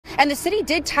And the city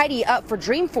did tidy up for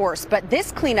Dreamforce, but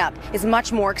this cleanup is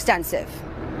much more extensive.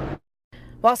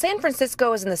 While San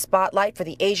Francisco is in the spotlight for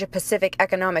the Asia-Pacific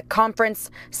Economic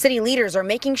Conference, city leaders are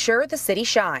making sure the city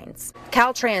shines.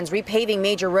 Caltrans repaving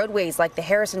major roadways like the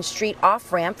Harrison Street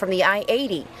off-ramp from the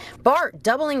I-80. BART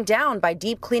doubling down by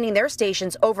deep cleaning their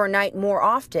stations overnight more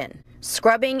often.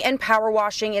 Scrubbing and power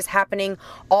washing is happening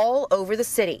all over the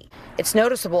city. It's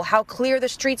noticeable how clear the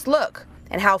streets look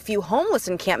and how few homeless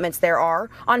encampments there are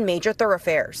on major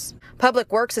thoroughfares.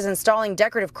 Public Works is installing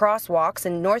decorative crosswalks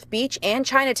in North Beach and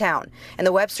Chinatown, and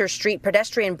the Webster Street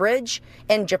pedestrian bridge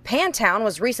in Japantown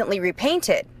was recently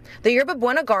repainted. The Yerba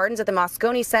Buena Gardens at the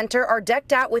Moscone Center are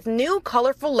decked out with new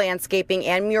colorful landscaping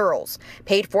and murals,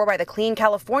 paid for by the Clean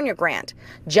California grant,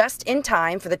 just in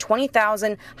time for the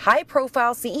 20,000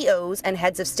 high-profile CEOs and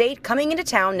heads of state coming into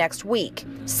town next week.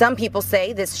 Some people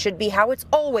say this should be how it's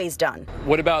always done.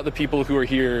 What about the people who are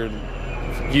here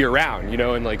year-round,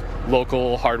 and like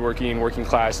local, hardworking,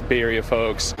 working-class Bay Area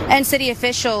folks? And city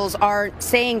officials are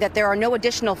saying that there are no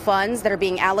additional funds that are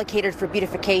being allocated for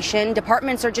beautification.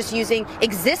 Departments are just using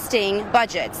existing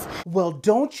budgets. Well,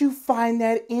 don't you find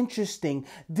that interesting?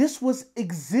 This was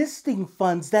existing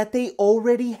funds that they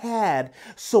already had.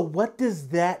 So what does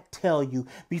that tell you?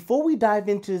 Before we dive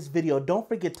into this video, don't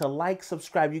forget to like,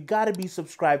 subscribe. You got to be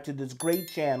subscribed to this great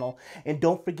channel. And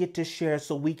don't forget to share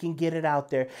so we can get it out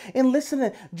there. And listen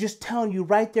to just telling you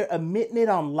right there, emitting it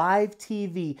on live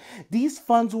TV. These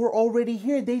funds were already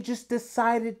here. They just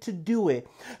decided to do it.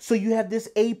 So you have this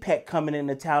APEC coming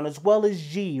into town as well as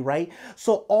G, right?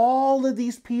 So all of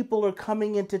these people are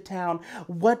coming into town.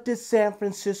 What does San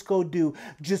Francisco do?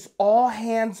 Just all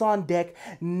hands on deck.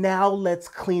 Now let's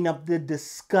clean up the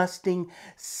disgusting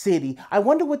city. I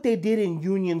wonder what they did in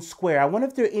Union Square. I wonder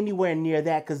if they're anywhere near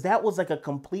that, because that was like a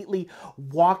completely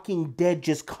Walking Dead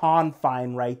just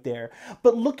confine right there.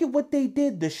 But look at what they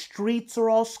did. The streets are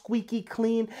all squeaky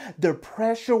clean. They're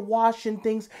pressure washing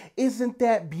things. Isn't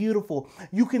that beautiful?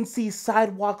 You can see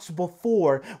sidewalks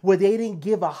before where they didn't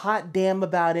give a hot damn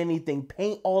about anything.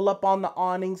 Paint all up on the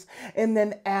awnings. And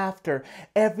then after,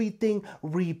 everything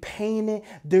repainted.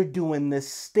 They're doing the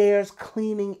stairs,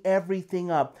 cleaning everything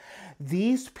up.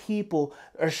 These people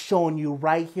are showing you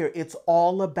right here, it's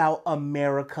all about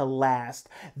America last.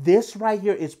 This right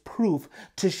here is proof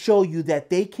to show you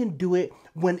that they can do it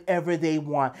whenever they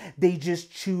want. They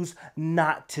just choose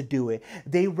not to do it.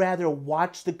 They rather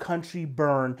watch the country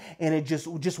burn and just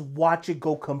watch it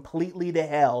go completely to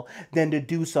hell than to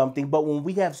do something. But when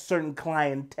we have certain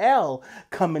clientele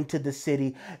come into the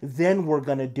city, then we're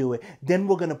going to do it. Then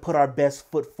we're going to put our best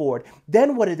foot forward.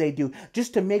 Then what do?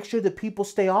 Just to make sure the people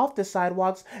stay off the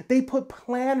sidewalks, they put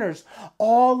planters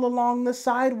all along the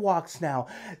sidewalks now.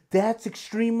 That's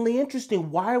extremely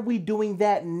interesting. Why are we doing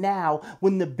that now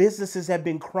when the businesses have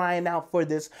been crying out for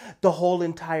this the whole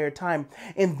entire time?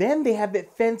 And then they have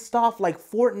it fenced off like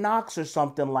Fort Knox or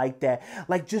something like that,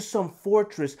 like just some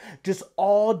fortress, just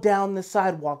all down the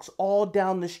sidewalks, all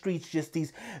down the streets, just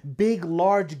these big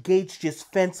large gates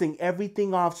just fencing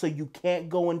everything off so you can't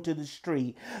go into the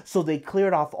street. So they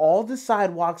cleared off all the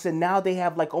sidewalks, and now they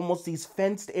have like almost these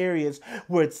fenced areas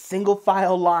where it's single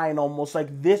file line, almost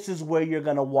like this is where you're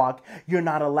gonna walk. You're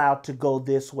not allowed to go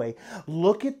this way.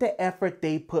 Look at the effort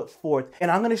they put forth.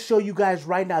 And I'm going to show you guys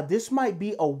right now, this might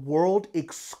be a world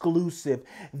exclusive.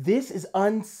 This is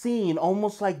unseen,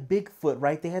 almost like Bigfoot,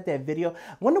 right? They had that video.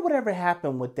 I wonder whatever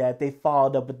happened with that. They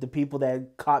followed up with the people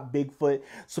that caught Bigfoot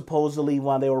supposedly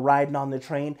while they were riding on the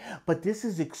train. But this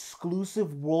is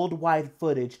exclusive worldwide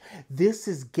footage. This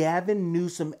is Gavin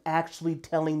Newsom actually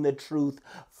telling the truth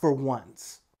for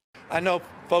once. I know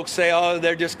folks say, oh,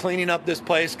 they're just cleaning up this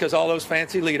place because all those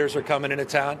fancy leaders are coming into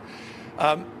town.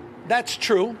 That's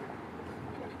true,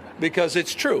 because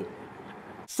it's true.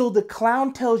 So the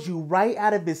clown tells you right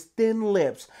out of his thin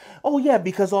lips, oh yeah,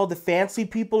 because all the fancy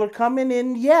people are coming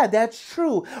in. Yeah, that's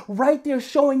true. Right there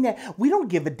showing that we don't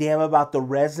give a damn about the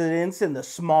residents and the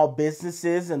small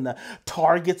businesses and the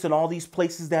Targets and all these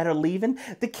places that are leaving.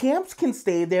 The camps can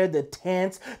stay there, the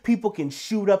tents, people can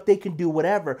shoot up, they can do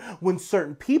whatever. When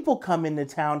certain people come into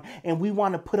town and we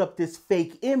want to put up this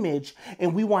fake image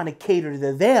and we want to cater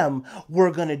to them,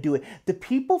 we're going to do it. The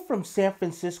people from San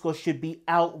Francisco should be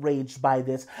outraged by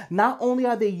this. Not only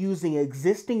are they using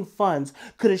existing funds,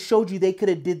 could have showed you they could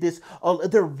have did this,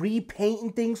 they're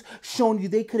repainting things, showing you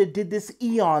they could have did this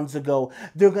eons ago.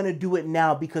 They're going to do it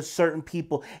now because certain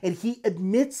people, and he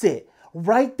admits it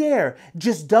right there,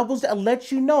 just doubles and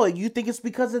lets you know it. You think it's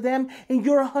because of them, and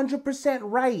you're 100%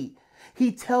 right.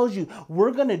 He tells you,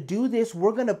 we're going to do this.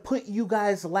 We're going to put you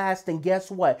guys last. And guess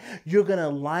what? You're going to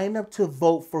line up to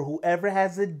vote for whoever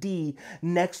has a D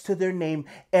next to their name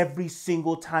every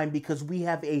single time, because we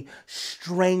have a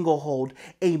stranglehold,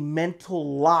 a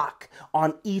mental lock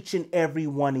on each and every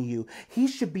one of you. He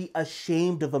should be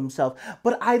ashamed of himself.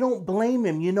 But I don't blame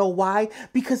him. You know why?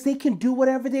 Because they can do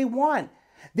whatever they want.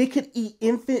 They could eat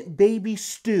infant baby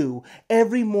stew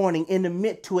every morning and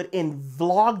admit to it and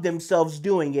vlog themselves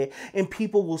doing it, and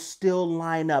people will still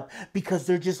line up because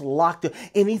they're just locked up.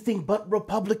 Anything but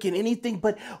Republican, anything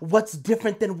but what's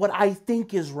different than what I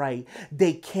think is right.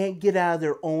 They can't get out of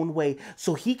their own way.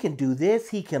 So he can do this.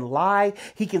 He can lie.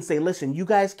 He can say, listen, you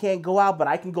guys can't go out, but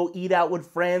I can go eat out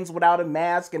with friends without a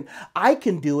mask, and I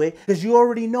can do it because you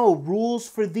already know rules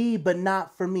for thee, but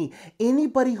not for me.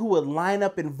 Anybody who would line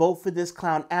up and vote for this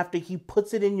clown after he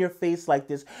puts it in your face like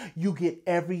this, you get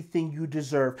everything you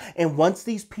deserve. And once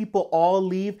these people all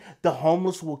leave, the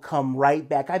homeless will come right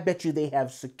back. I bet you they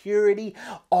have security,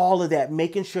 all of that,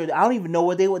 making sure that, I don't even know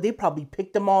where they were. They probably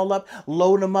picked them all up,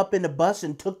 loaded them up in a bus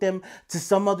and took them to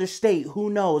some other state. Who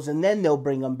knows? And then they'll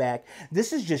bring them back.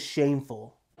 This is just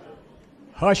shameful.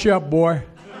 Hush up, boy.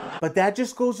 But that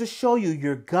just goes to show you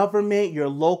your government, your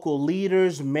local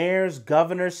leaders, mayors,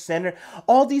 governors, senators,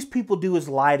 all these people do is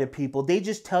lie to people. They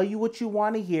just tell you what you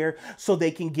want to hear so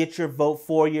they can get your vote.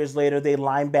 4 years later, they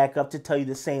line back up to tell you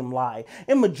the same lie.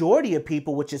 And majority of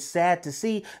people, which is sad to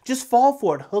see, just fall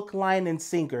for it, hook, line, and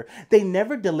sinker. They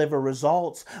never deliver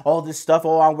results. All this stuff,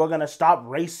 oh, we're going to stop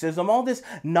racism, all this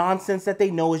nonsense that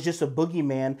they know is just a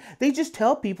boogeyman. They just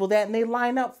tell people that and they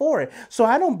line up for it. So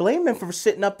I don't blame him for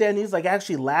sitting up there and he's like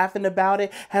actually laughing about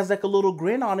it, has like a little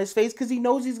grin on his face because he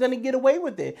knows he's going to get away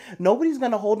with it. Nobody's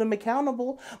going to hold him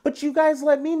accountable. But you guys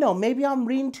let me know. Maybe I'm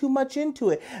reading too much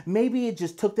into it. Maybe it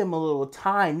just took them a little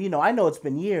time. You know, I know it's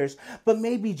been years, but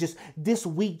maybe just this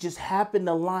week just happened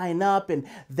to line up and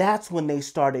that's when they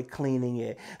started cleaning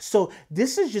it. So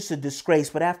this is just a disgrace.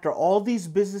 But after all these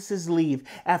businesses leave,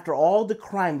 after all the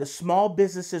crime, the small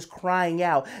businesses crying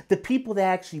out, the people that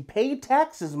actually pay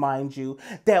taxes, mind you,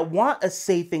 that want a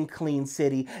safe and clean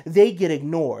city, they get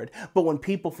ignored. But when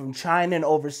people from China and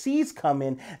overseas come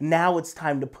in, now it's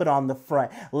time to put on the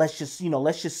front. Let's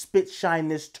just spit shine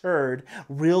this turd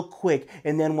real quick.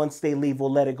 And then once they leave,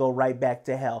 we'll let it go right back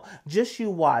to hell. Just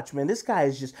you watch, man. This guy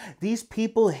is just, these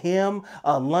people, him,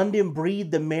 London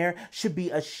Breed, the mayor, should be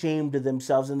ashamed of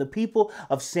themselves. And the people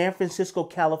of San Francisco,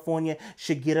 California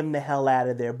should get them the hell out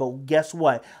of there. But guess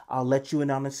what? I'll let you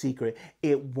in on a secret.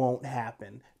 It won't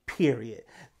happen. Period.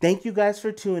 Thank you guys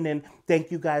for tuning in. Thank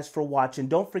you guys for watching.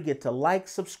 Don't forget to like,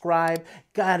 subscribe.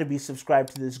 Gotta be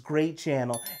subscribed to this great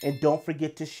channel. And don't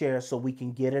forget to share so we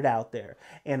can get it out there.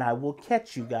 And I will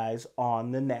catch you guys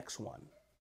on the next one.